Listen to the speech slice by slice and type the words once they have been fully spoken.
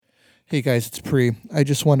Hey guys, it's Pri. I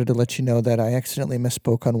just wanted to let you know that I accidentally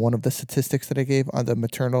misspoke on one of the statistics that I gave on the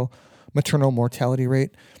maternal mortality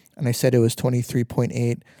rate, and I said it was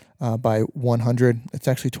 23.8 by 100. It's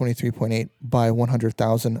actually 23.8 by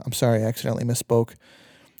 100,000. I'm sorry, I accidentally misspoke,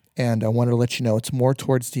 and I wanted to let you know it's more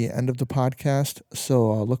towards the end of the podcast,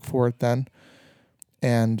 so look for it then.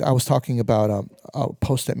 And I was talking about a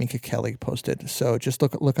post that Minka Kelly posted, so just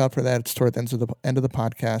look out for that. It's toward the end of the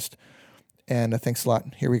podcast, and thanks a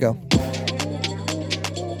lot. Here we go.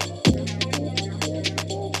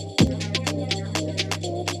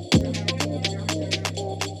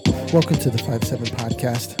 Welcome to the 5-7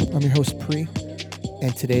 podcast. I'm your host, Pri,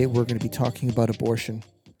 and today we're going to be talking about abortion.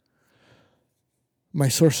 My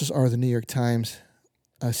sources are the New York Times,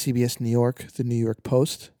 CBS New York, the New York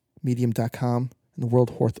Post, Medium.com, and the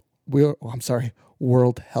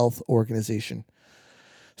World Health Organization.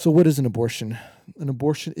 So what is an abortion? An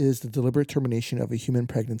abortion is the deliberate termination of a human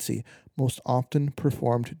pregnancy, most often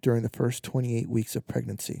performed during the first 28 weeks of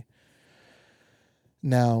pregnancy.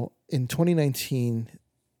 Now, in 2019,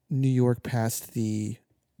 New York passed the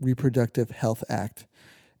Reproductive Health Act,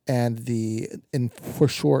 and for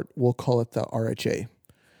short, we'll call it the RHA.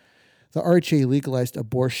 The RHA legalized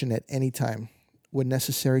abortion at any time when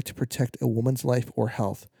necessary to protect a woman's life or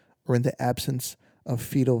health, or in the absence of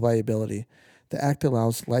fetal viability. The act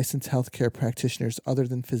allows licensed healthcare practitioners other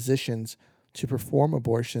than physicians to perform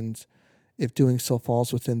abortions if doing so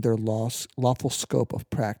falls within their lawful scope of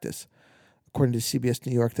practice. According to CBS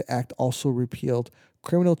New York, the act also repealed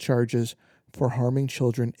criminal charges for harming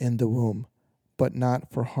children in the womb, but not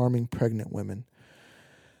for harming pregnant women.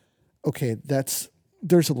 Okay,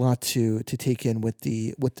 there's a lot to take in with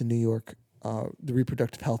the New York the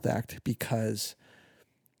Reproductive Health Act, because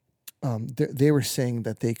they were saying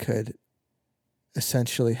that they could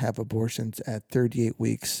essentially have abortions at 38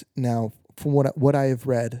 weeks. Now, from what I have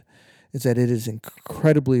read, is that it is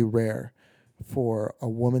incredibly rare for a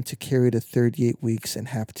woman to carry to 38 weeks and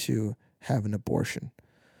have to have an abortion.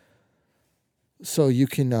 So you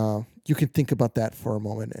can think about that for a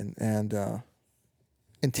moment and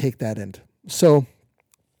take that in. So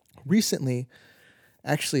recently,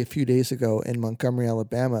 actually a few days ago in Montgomery,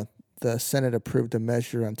 Alabama, the Senate approved a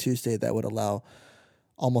measure on Tuesday that would allow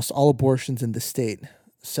almost all abortions in the state,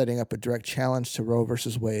 setting up a direct challenge to Roe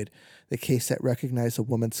versus Wade, the case that recognized a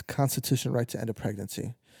woman's constitutional right to end a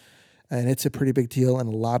pregnancy. And it's a pretty big deal, and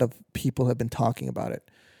a lot of people have been talking about it.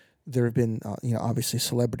 There have been, obviously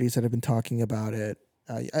celebrities that have been talking about it.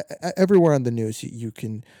 Everywhere on the news, you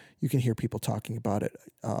can hear people talking about it.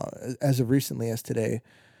 As of recently as today,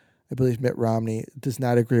 I believe Mitt Romney does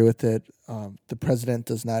not agree with it. The president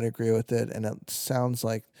does not agree with it, and it sounds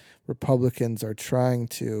like Republicans are trying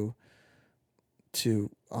to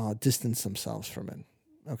distance themselves from it.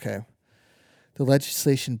 Okay. The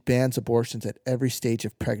legislation bans abortions at every stage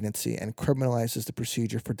of pregnancy and criminalizes the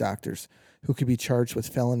procedure for doctors who could be charged with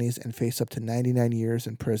felonies and face up to 99 years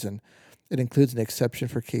in prison. It includes an exception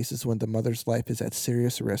for cases when the mother's life is at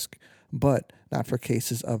serious risk, but not for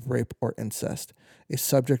cases of rape or incest, a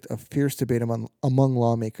subject of fierce debate among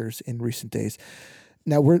lawmakers in recent days.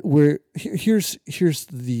 Now, here's the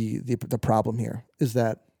problem here is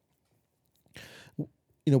that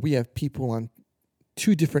we have people on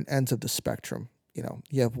two different ends of the spectrum.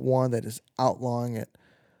 You have one that is outlawing it,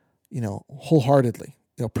 wholeheartedly,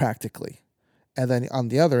 practically, and then on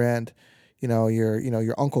the other end,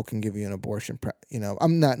 your uncle can give you an abortion.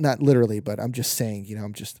 I'm not literally, but I'm just saying,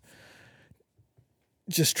 I'm just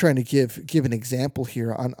trying to give an example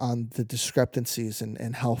here on the discrepancies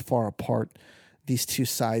and how far apart these two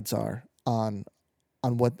sides are on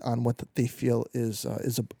what they feel is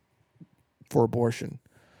for abortion.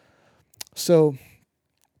 So,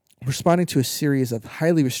 responding to a series of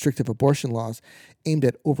highly restrictive abortion laws aimed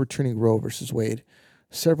at overturning Roe versus Wade,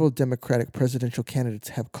 several Democratic presidential candidates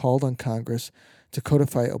have called on Congress to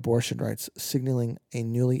codify abortion rights, signaling a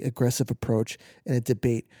newly aggressive approach in a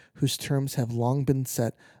debate whose terms have long been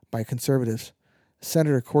set by conservatives.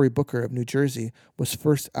 Senator Cory Booker of New Jersey was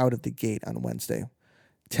first out of the gate on Wednesday,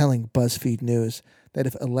 telling BuzzFeed News that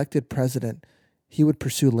if elected president, he would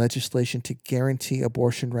pursue legislation to guarantee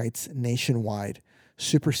abortion rights nationwide,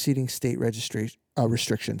 superseding state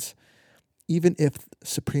restrictions. Even if the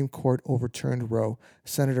Supreme Court overturned Roe,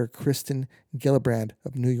 Senator Kirsten Gillibrand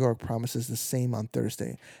of New York promises the same on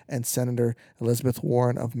Thursday, and Senator Elizabeth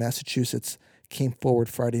Warren of Massachusetts came forward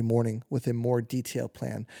Friday morning with a more detailed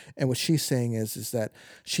plan. And what she's saying is that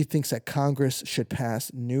she thinks that Congress should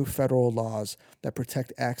pass new federal laws that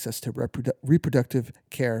protect access to reproductive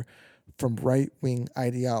care from right-wing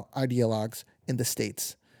ideologues in the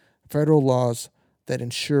states. Federal laws that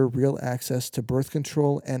ensure real access to birth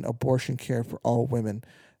control and abortion care for all women.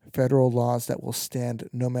 Federal laws that will stand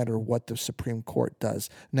no matter what the Supreme Court does.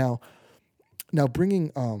 Now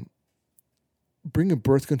bringing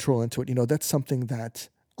birth control into it, that's something that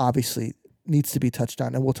obviously needs to be touched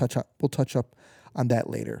on, and we'll touch up on that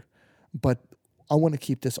later. But I want to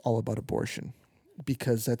keep this all about abortion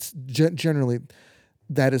because that's generally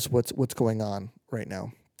that is what's going on right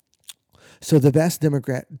now. So the vast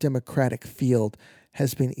Democratic field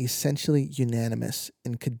has been essentially unanimous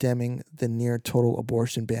in condemning the near total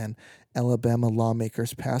abortion ban Alabama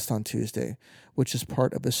lawmakers passed on Tuesday, which is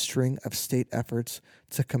part of a string of state efforts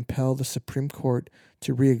to compel the Supreme Court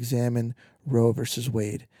to re-examine Roe v.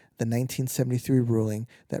 Wade, the 1973 ruling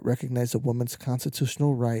that recognized a woman's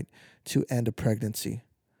constitutional right to end a pregnancy.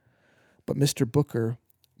 But Mr. Booker,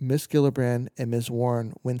 Ms. Gillibrand, and Ms.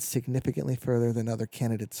 Warren went significantly further than other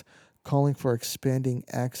candidates, calling for expanding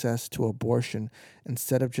access to abortion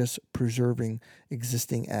instead of just preserving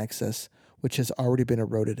existing access, which has already been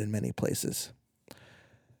eroded in many places.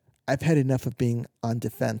 I've had enough of being on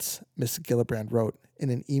defense, Ms. Gillibrand wrote in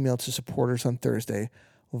an email to supporters on Thursday,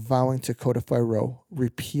 vowing to codify Roe,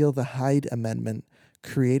 repeal the Hyde Amendment,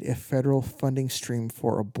 create a federal funding stream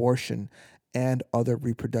for abortion and other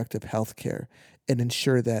reproductive health care, and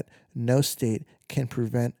ensure that no state can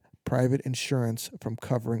prevent private insurance from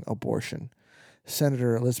covering abortion.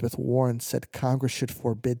 Senator Elizabeth Warren said Congress should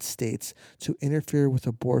forbid states to interfere with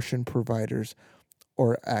abortion providers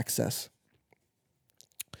or access.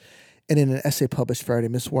 And in an essay published Friday,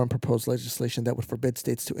 Ms. Warren proposed legislation that would forbid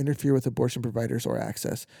states to interfere with abortion providers or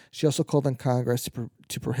access. She also called on Congress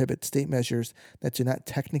to prohibit state measures that do not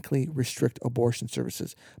technically restrict abortion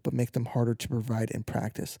services, but make them harder to provide in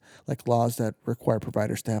practice, like laws that require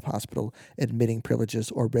providers to have hospital admitting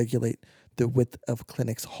privileges or regulate the width of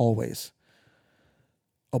clinics' hallways.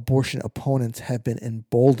 Abortion opponents have been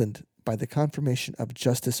emboldened by the confirmation of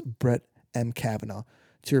Justice Brett M. Kavanaugh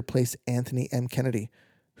to replace Anthony M. Kennedy,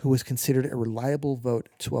 who was considered a reliable vote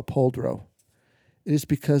to uphold Roe. It is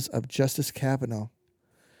because of Justice Kavanaugh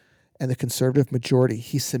and the conservative majority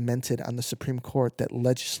he cemented on the Supreme Court that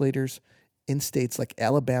legislators in states like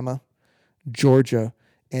Alabama, Georgia,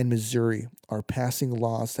 and Missouri are passing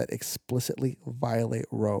laws that explicitly violate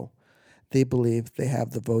Roe. They believe they have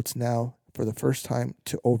the votes now for the first time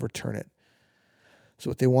to overturn it. So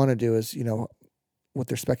what they want to do is, what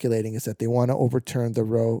they're speculating is that they want to overturn the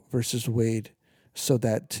Roe versus Wade so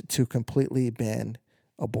that to completely ban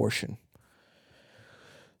abortion.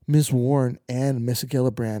 Ms. Warren and Ms.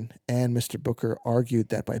 Gillibrand and Mr. Booker argued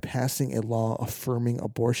that by passing a law affirming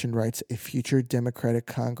abortion rights, a future Democratic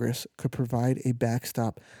Congress could provide a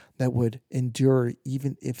backstop that would endure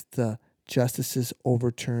even if the justices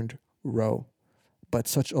overturned Roe. But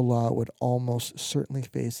such a law would almost certainly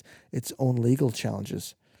face its own legal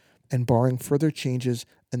challenges, and barring further changes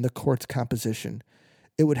in the court's composition,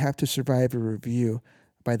 it would have to survive a review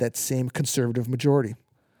by that same conservative majority.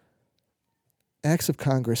 Acts of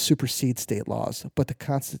Congress supersede state laws, but the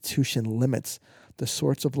Constitution limits the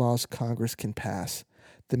sorts of laws Congress can pass.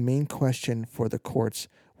 The main question for the courts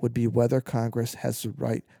would be whether Congress has the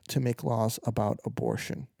right to make laws about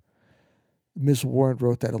abortion. Ms. Warren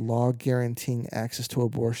wrote that a law guaranteeing access to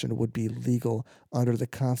abortion would be legal under the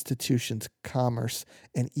Constitution's Commerce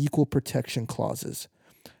and Equal Protection Clauses.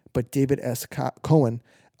 But David S. Cohen,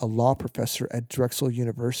 a law professor at Drexel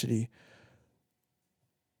University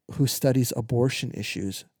who studies abortion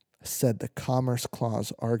issues, said the Commerce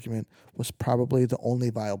Clause argument was probably the only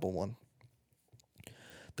viable one.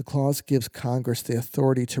 The clause gives Congress the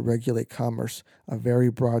authority to regulate commerce, a very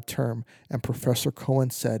broad term, and Professor Cohen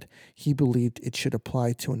said he believed it should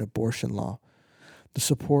apply to an abortion law.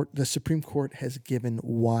 The Supreme Court has given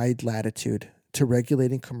wide latitude to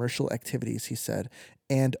regulating commercial activities, he said,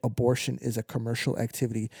 and abortion is a commercial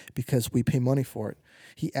activity because we pay money for it.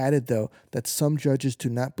 He added, though, that some judges do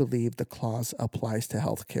not believe the clause applies to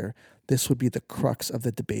health care. This would be the crux of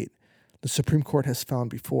the debate. The Supreme Court has found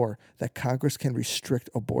before that Congress can restrict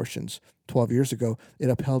abortions. 12 years ago, it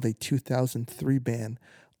upheld a 2003 ban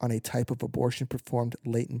on a type of abortion performed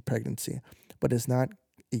late in pregnancy, but is not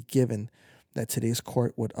a given that today's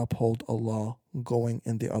court would uphold a law going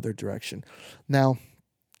in the other direction. Now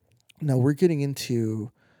we're getting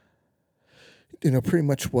into, pretty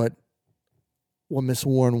much what Ms.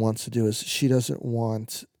 Warren wants to do is she doesn't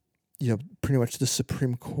want, pretty much the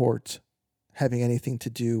Supreme Court having anything to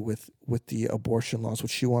do with the abortion laws.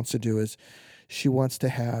 What she wants to do is she wants to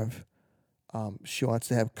have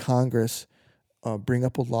Congress bring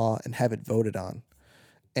up a law and have it voted on,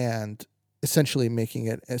 and essentially making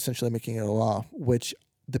it a law which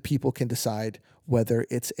the people can decide whether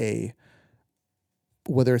it's a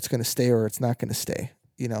whether it's going to stay or it's not going to stay,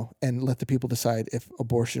 and let the people decide if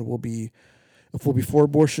we'll be for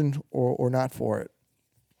abortion or not for it.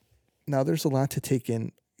 Now, there's a lot to take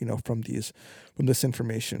in, from this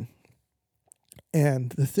information. And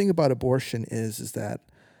the thing about abortion is that,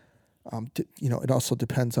 it also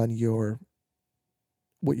depends on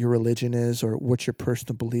what your religion is or what your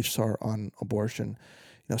personal beliefs are on abortion.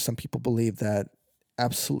 Some people believe that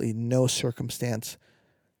absolutely no circumstance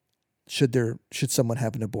should someone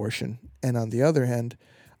have an abortion, and on the other hand,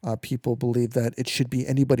 people believe that it should be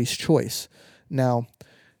anybody's choice. Now,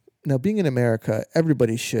 being in America,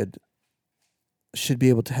 everybody should be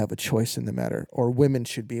able to have a choice in the matter, or women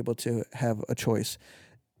should be able to have a choice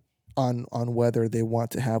on whether they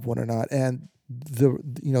want to have one or not, and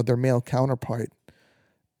their male counterpart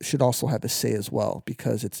should also have a say as well,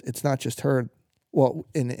 because it's not just her. Well,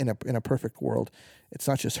 in a perfect world, it's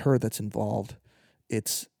not just her that's involved.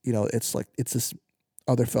 It's it's this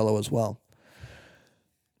other fellow as well.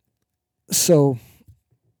 So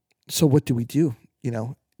what do we do?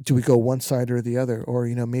 Do we go one side or the other, or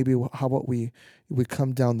maybe how about we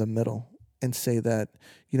come down the middle and say that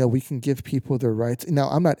we can give people their rights. Now,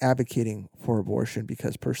 I'm not advocating for abortion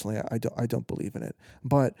because personally I don't believe in it,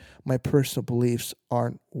 but my personal beliefs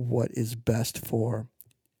aren't what is best for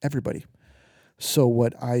everybody. So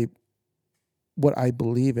what I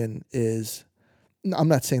believe in is, I'm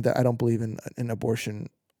not saying that I don't believe in abortion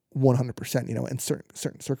 100%. In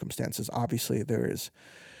certain circumstances, obviously there's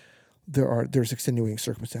extenuating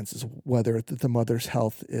circumstances, whether the mother's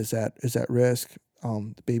health is at risk,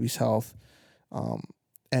 the baby's health,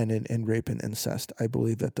 and in rape and incest. I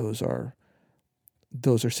believe that those are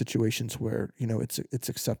situations where it's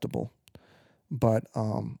acceptable, but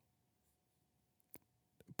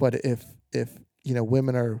if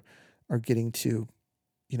women are getting to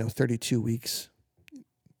 32 weeks,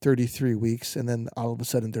 33 weeks, and then all of a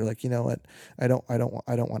sudden they're like, what, I don't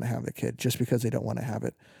want to have the kid, just because they don't want to have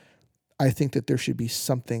it. I think that there should be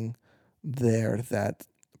something there that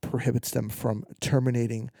prohibits them from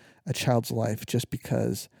terminating a child's life just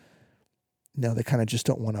because they kind of just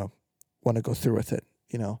don't want to go through with it,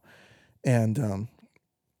 and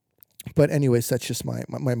but anyways, that's just my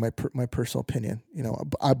personal opinion,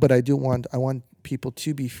 but I want people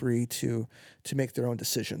to be free to make their own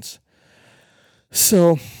decisions.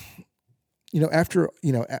 So after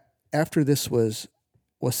this was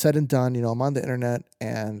said and done, I'm on the internet,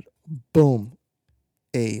 and boom,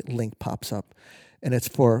 a link pops up, and it's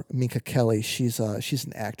for Minka Kelly. She's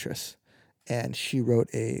an actress, and she wrote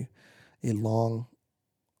a long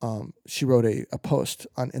post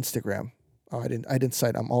on Instagram. I didn't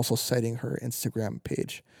cite. I'm also citing her Instagram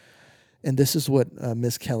page, and this is what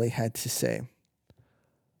Ms. Kelly had to say.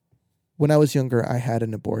 When I was younger, I had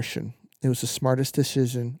an abortion. It was the smartest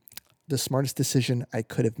decision I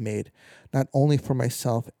could have made, not only for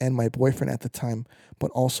myself and my boyfriend at the time,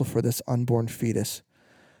 but also for this unborn fetus.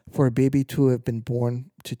 For a baby to have been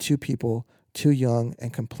born to two people too young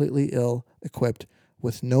and completely ill-equipped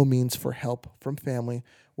with no means for help from family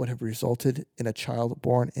would have resulted in a child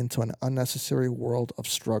born into an unnecessary world of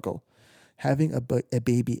struggle. Having a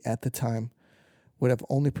baby at the time would have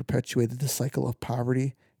only perpetuated the cycle of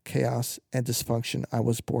poverty, chaos, and dysfunction I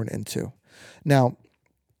was born into. Now,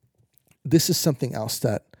 this is something else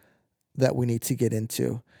that we need to get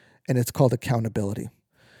into, and it's called accountability.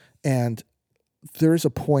 And there's a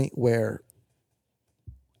point where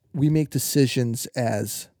we make decisions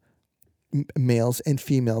as males and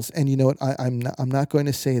females, and you know what? I'm not going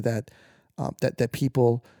to say that that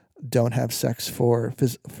people don't have sex for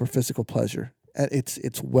physical pleasure.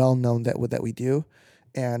 It's well known that we do,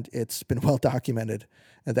 and it's been well documented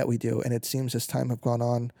that we do. And it seems as time have gone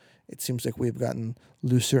on, it seems like we've gotten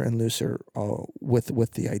looser and looser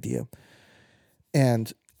with the idea.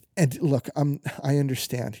 And look, I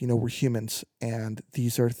understand. We're humans, and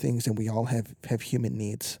these are things, and we all have human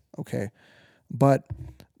needs. Okay, but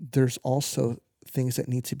there's also things that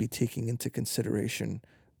need to be taken into consideration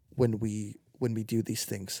when we do these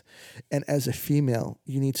things. And as a female,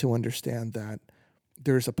 you need to understand that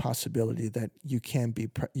there's a possibility that you can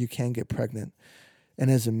get pregnant. And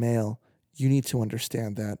as a male, you need to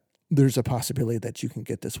understand that there's a possibility that you can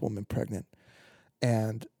get this woman pregnant.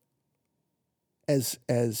 And as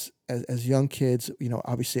young kids,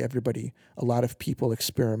 obviously a lot of people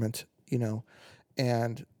experiment,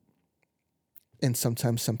 and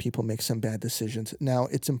sometimes some people make some bad decisions. Now,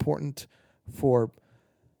 it's important for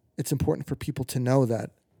people to know that,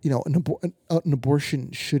 an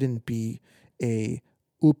abortion shouldn't be a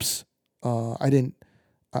oops,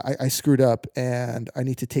 I screwed up and I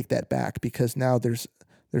need to take that back because now there's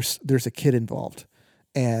a kid involved,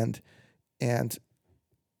 and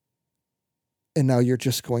and now you're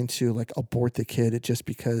just going to like abort the kid just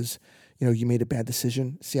because you made a bad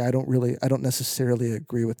decision. See, I don't necessarily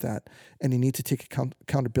agree with that, and you need to take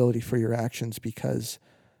accountability for your actions, because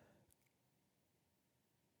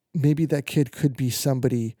maybe that kid could be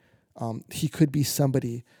somebody. He could be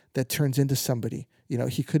somebody that turns into somebody.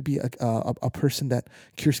 He could be a person that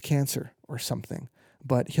cures cancer or something,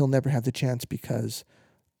 but he'll never have the chance because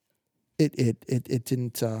it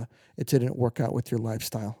didn't work out with your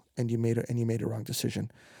lifestyle, and you made a wrong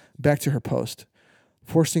decision. Back to her post.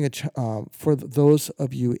 For those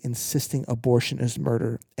of you insisting abortion is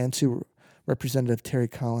murder, and to Representative Terry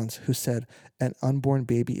Collins, who said an unborn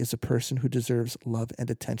baby is a person who deserves love and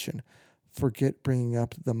attention. Forget bringing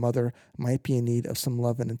up the mother might be in need of some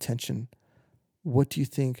love and attention. What do you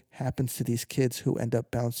think happens to these kids who end up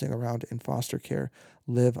bouncing around in foster care,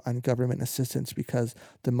 live on government assistance because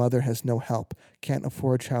the mother has no help, can't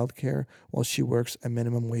afford child care while she works a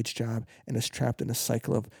minimum wage job, and is trapped in a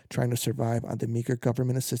cycle of trying to survive on the meager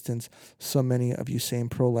government assistance so many of you same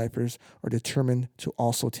pro-lifers are determined to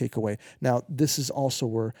also take away? Now, this is also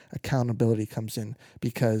where accountability comes in,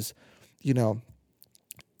 because,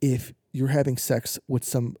 if you're having sex with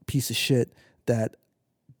some piece of shit that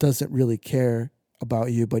doesn't really care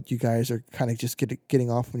about you, but you guys are kind of just getting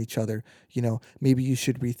off on each other, maybe you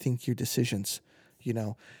should rethink your decisions,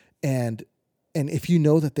 and if you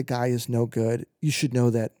know that the guy is no good, you should know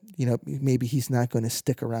that, maybe he's not going to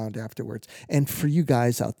stick around afterwards. And for you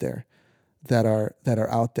guys out there that are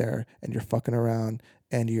out there and you're fucking around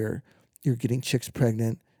and you're getting chicks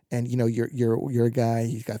pregnant, and you're a guy,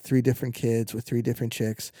 he's got 3 different kids with 3 different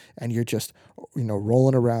chicks, and you're just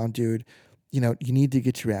rolling around, dude. You need to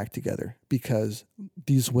get your act together, because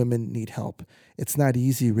these women need help. It's not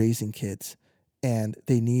easy raising kids, and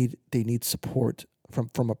they need support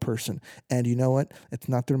from a person. And you know what? It's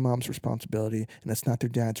not their mom's responsibility, and it's not their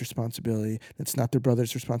dad's responsibility, and it's not their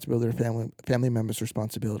brother's responsibility or family member's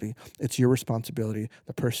responsibility. It's your responsibility,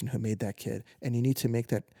 the person who made that kid. And you need to make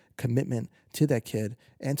that commitment to that kid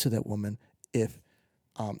and to that woman if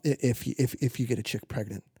you get a chick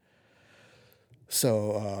pregnant.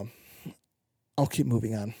 So I'll keep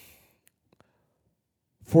moving on.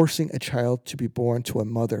 Forcing a child to be born to a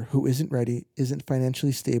mother who isn't ready, isn't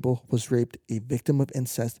financially stable, was raped, a victim of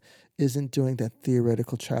incest, isn't doing that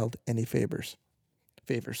theoretical child any favors.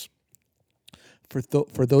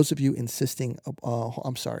 For those of you insisting,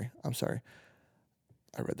 I'm sorry. I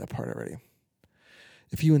read that part already.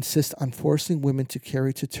 If you insist on forcing women to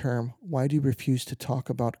carry to term, why do you refuse to talk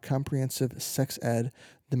about comprehensive sex ed,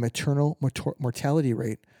 the maternal mortality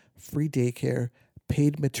rate, free daycare,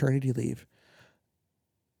 paid maternity leave?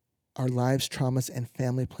 Our lives, traumas, and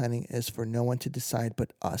family planning is for no one to decide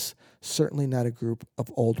but us, certainly not a group of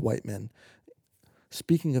old white men.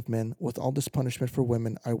 Speaking of men, with all this punishment for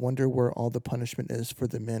women, I wonder where all the punishment is for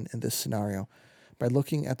the men in this scenario. By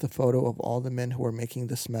looking at the photo of all the men who are making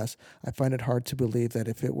this mess, I find it hard to believe that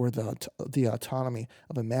if it were the autonomy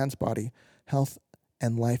of a man's body, health,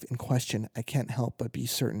 and life in question, I can't help but be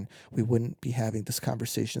certain we wouldn't be having this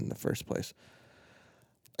conversation in the first place.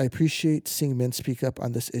 I appreciate seeing men speak up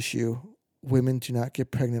on this issue. Women do not get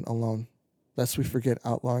pregnant alone. Lest we forget,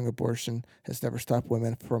 outlawing abortion has never stopped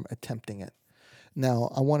women from attempting it.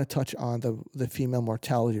 Now, I want to touch on the female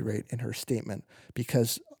mortality rate in her statement,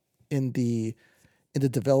 because in the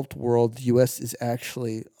developed world, the U.S. is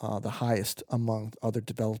actually the highest among other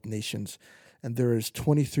developed nations, and there is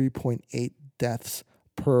 23.8 deaths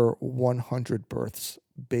per 100 births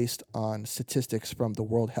based on statistics from the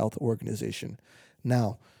World Health Organization.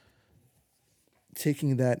 Now,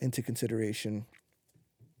 taking that into consideration,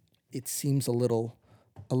 it seems a little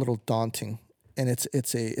daunting, and it's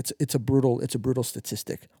a brutal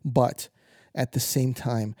statistic. But at the same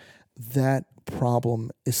time, that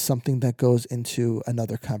problem is something that goes into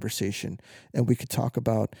another conversation, and we could talk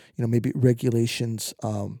about maybe regulations,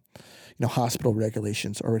 hospital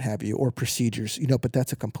regulations or what have you, or procedures, but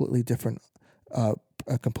that's a completely different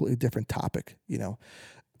topic.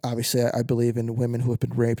 Obviously, I believe in women who have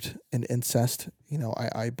been raped and incest.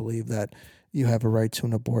 I believe that you have a right to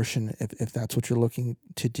an abortion if that's what you're looking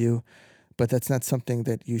to do, but that's not something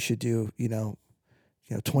that you should do,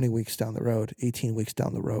 20 weeks down the road, 18 weeks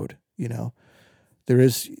down the road. There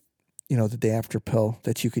is, the day after pill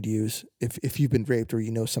that you could use if you've been raped or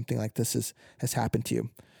something like this has happened to you.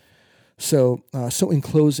 So in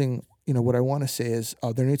closing, what I want to say is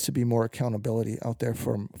there needs to be more accountability out there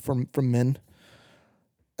from men.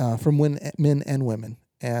 From men and women,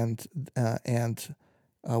 and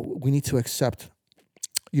we need to accept,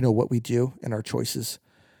 what we do and our choices,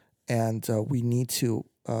 and we need to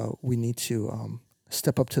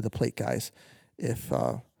step up to the plate, guys. If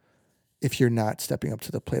if you're not stepping up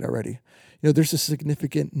to the plate already. There's a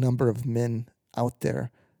significant number of men out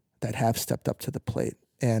there that have stepped up to the plate,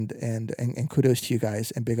 and kudos to you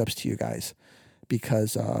guys and big ups to you guys,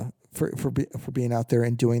 because for being out there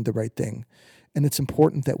and doing the right thing. And it's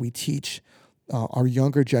important that we teach our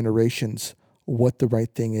younger generations what the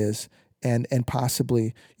right thing is, and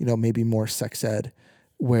possibly, maybe more sex ed,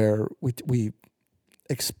 where we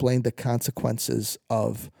explain the consequences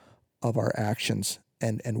of our actions,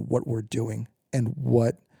 and what we're doing, and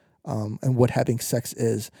what having sex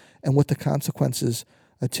is, and what the consequences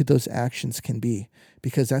to those actions can be,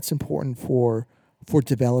 because that's important for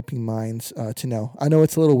developing minds to know. I know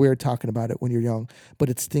it's a little weird talking about it when you're young, but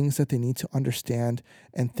it's things that they need to understand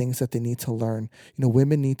and things that they need to learn.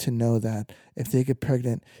 Women need to know that if they get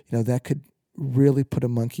pregnant, that could really put a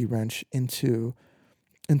monkey wrench into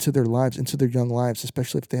their lives, into their young lives,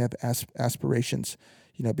 especially if they have aspirations.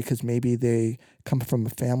 Because maybe they come from a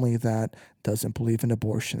family that doesn't believe in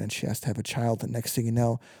abortion, and she has to have a child. And next thing you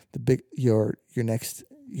know, your next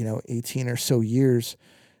 18 or so years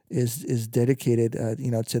is dedicated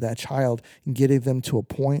to that child, and getting them to a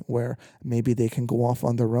point where maybe they can go off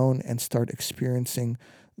on their own and start experiencing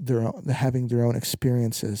having their own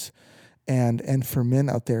experiences. And for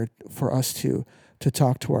men out there, for us to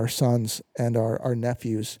talk to our sons and our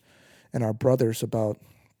nephews and our brothers about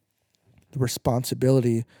the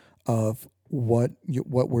responsibility of what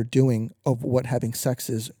we're doing, of what having sex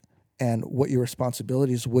is, and what your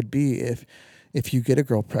responsibilities would be if you get a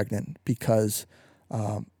girl pregnant, because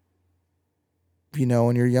when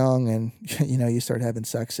you're young and you start having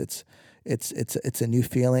sex, it's a new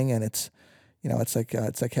feeling, and it's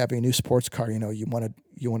like having a new sports car. You want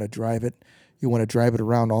to drive it,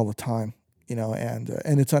 around all the time, and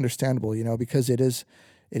it's understandable, because it is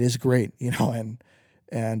great,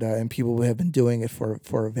 and people have been doing it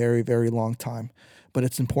for a very, very long time. But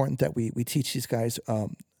it's important that we teach these guys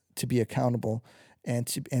to be accountable, and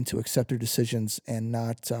to accept their decisions, and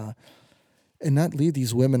not leave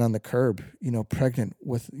these women on the curb, pregnant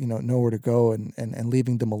with nowhere to go, and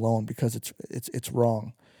leaving them alone, because it's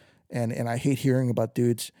wrong. And I hate hearing about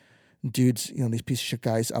dudes, these piece of shit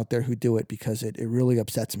guys out there who do it, because it really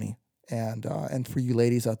upsets me. And for you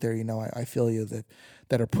ladies out there, I feel you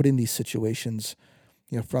that are put in these situations,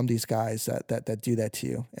 from these guys that do that to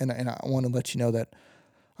you. And I want to let you know that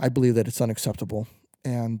I believe that it's unacceptable.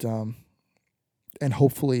 And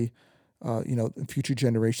hopefully, in future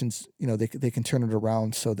generations, they can turn it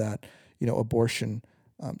around, so that, abortion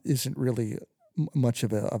isn't really much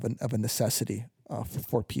of a necessity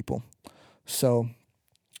for people. So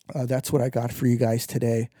that's what I got for you guys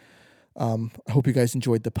today. I hope you guys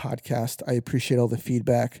enjoyed the podcast. I appreciate all the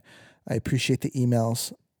feedback. I appreciate the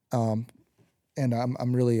emails. And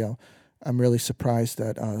I'm really surprised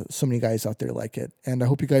that so many guys out there like it. And I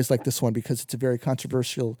hope you guys like this one, because it's a very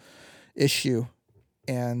controversial issue,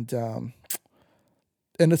 and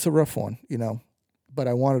it's a rough one, But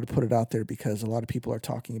I wanted to put it out there because a lot of people are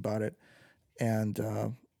talking about it, and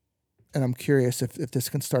I'm curious if this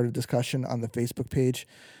can start a discussion on the Facebook page.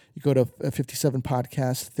 You go to 57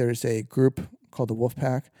 Podcast. There's a group called the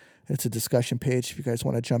Wolfpack. It's a discussion page. If you guys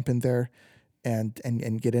want to jump in there and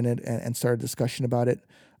get in it and start a discussion about it,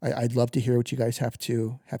 I'd love to hear what you guys have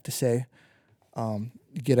to say.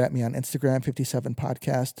 Get at me on Instagram, 57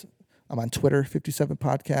 Podcast. I'm on Twitter, 57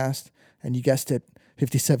 Podcast, and you guessed it,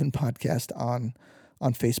 57 Podcast on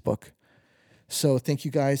Facebook. So thank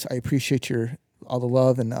you guys. I appreciate all the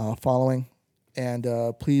love and following. And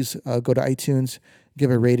please go to iTunes,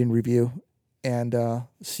 give a rate and review, and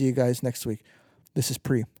see you guys next week. This is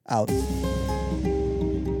Pre, out.